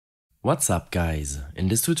What's up guys, in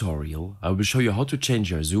this tutorial I will show you how to change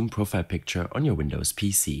your Zoom profile picture on your Windows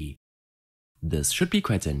PC. This should be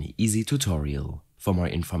quite an easy tutorial. For more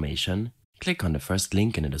information, click on the first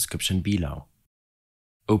link in the description below.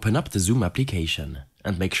 Open up the Zoom application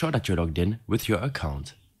and make sure that you're logged in with your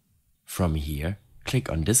account. From here,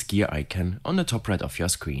 click on this gear icon on the top right of your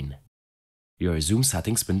screen. Your Zoom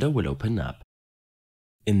settings window will open up.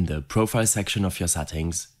 In the profile section of your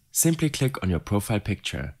settings, simply click on your profile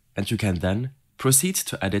picture and you can then proceed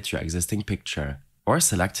to edit your existing picture or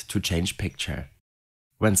select to change picture.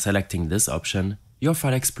 When selecting this option, your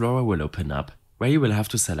File Explorer will open up where you will have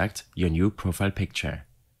to select your new profile picture.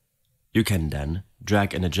 You can then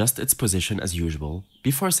drag and adjust its position as usual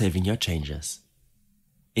before saving your changes.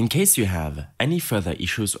 In case you have any further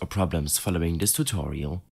issues or problems following this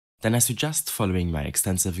tutorial, then I suggest following my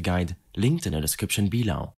extensive guide linked in the description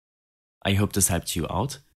below. I hope this helped you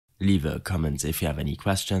out. Leave a comment if you have any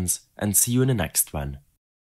questions, and see you in the next one.